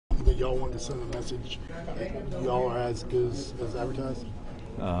y'all want to send a message that y'all are as good as advertised?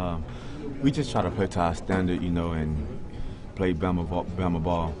 We just try to play to our standard, and play Bama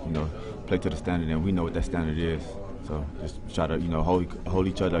ball, play to the standard, and we know what that standard is. So just try to, hold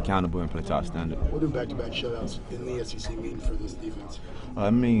each other accountable and play to our standard. What do back-to-back shutouts in the SEC mean for this defense?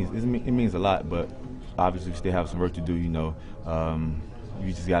 It means a lot, but obviously we still have some work to do.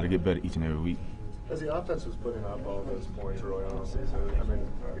 We just got to get better each and every week. As the offense was putting up all those points early on in the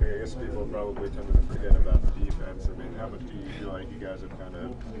season, I guess people probably tended to forget about the defense. How much do you feel like you guys have kind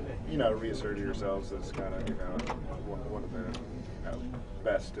of, reasserted yourselves as kind of, one of the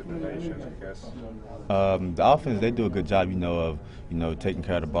best in the nation, I guess? The offense, they do a good job, of, taking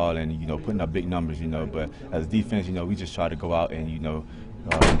care of the ball and, putting up big numbers, but as defense, we just try to go out and,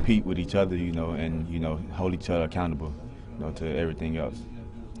 compete with each other, and, hold each other accountable, to everything else.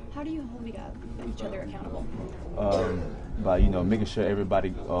 How do you hold each other accountable? By making sure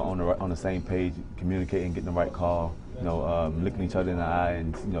everybody on the same page, communicating, getting the right call, looking each other in the eye,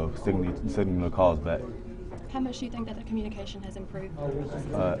 and signaling the calls back. How much do you think that the communication has improved?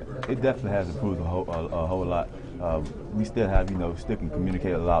 It definitely has improved a whole lot. We still have still can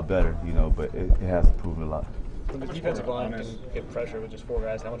communicate a lot better, but it has improved a lot. When the defensive line can get pressure with just 4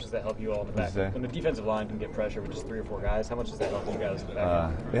 guys, how much does that help you all in the back? When the defensive line can get pressure with just 3 or 4 guys, how much does that help you guys in the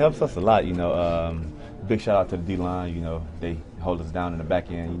back? It helps us a lot, Big shout out to the D-line, they hold us down in the back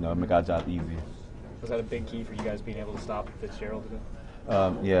end, make our job easier. Was that a big key for you guys being able to stop Fitzgerald today?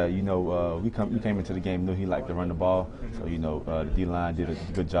 We came into the game, knew he liked to run the ball, so the D-line did a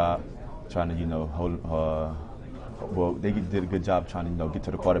good job trying to hold. They did a good job trying to get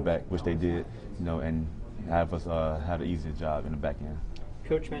to the quarterback, which they did, and have us have an easier job in the back end.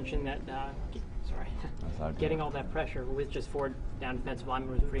 Coach mentioned that getting all that pressure with just 4 down defensive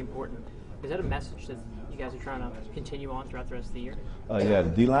linemen was pretty important. Is that a message that you guys are trying to continue on throughout the rest of the year? Yeah,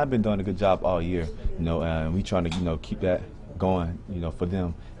 the D-line been doing a good job all year, and we trying to keep that going, for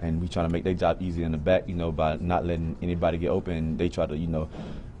them, and we trying to make their job easy in the back, by not letting anybody get open. They try to,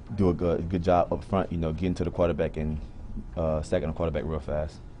 do a good job up front, getting to the quarterback and sacking the quarterback real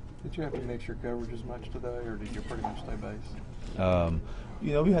fast. Did you have to mix your coverage as much today, or did you pretty much stay base?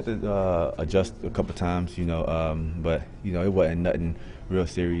 We had to adjust a couple times, but it wasn't nothing real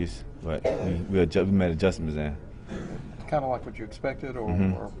serious. But we made adjustments in. Kind of like what you expected, or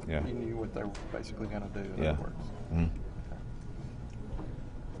Yeah. You knew what they were basically going to do. In Yeah. other words. Mm-hmm.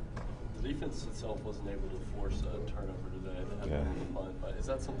 The defense itself wasn't able to force a turnover today. They had to punt. But is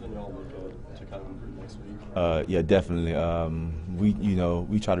that something y'all look at to kind of improve next week? Yeah, definitely.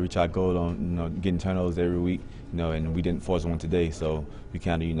 We try to reach our goal on getting turnovers every week, and we didn't force one today, so we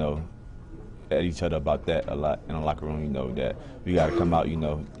kind of at each other about that a lot in the locker room. That we got to come out,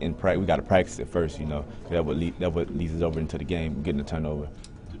 in practice. We got to practice it first, That would leads us over into the game, getting a turnover.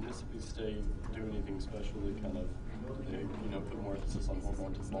 Did Mississippi State do anything special to kind of, put more emphasis on holding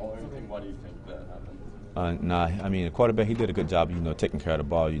on to the ball or anything? Why do you think that happened? Nah, the quarterback, he did a good job, taking care of the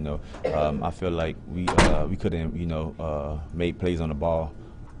ball. I feel like we could have, made plays on the ball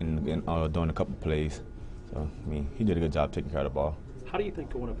and doing a couple plays. So he did a good job taking care of the ball. How do you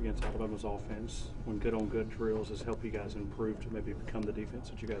think going up against Alabama's offense, when good-on-good drills, has helped you guys improve to maybe become the defense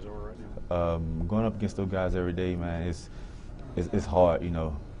that you guys are right now? Going up against those guys every day, man, it's hard,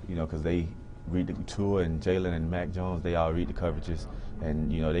 because they read the Tua and Jalen and Mac Jones. They all read the coverages, and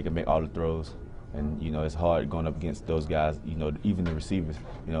they can make all the throws. And it's hard going up against those guys. Even the receivers.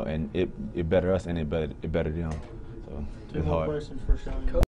 And it better us and it better them. So it's hard. Two more questions for Sean.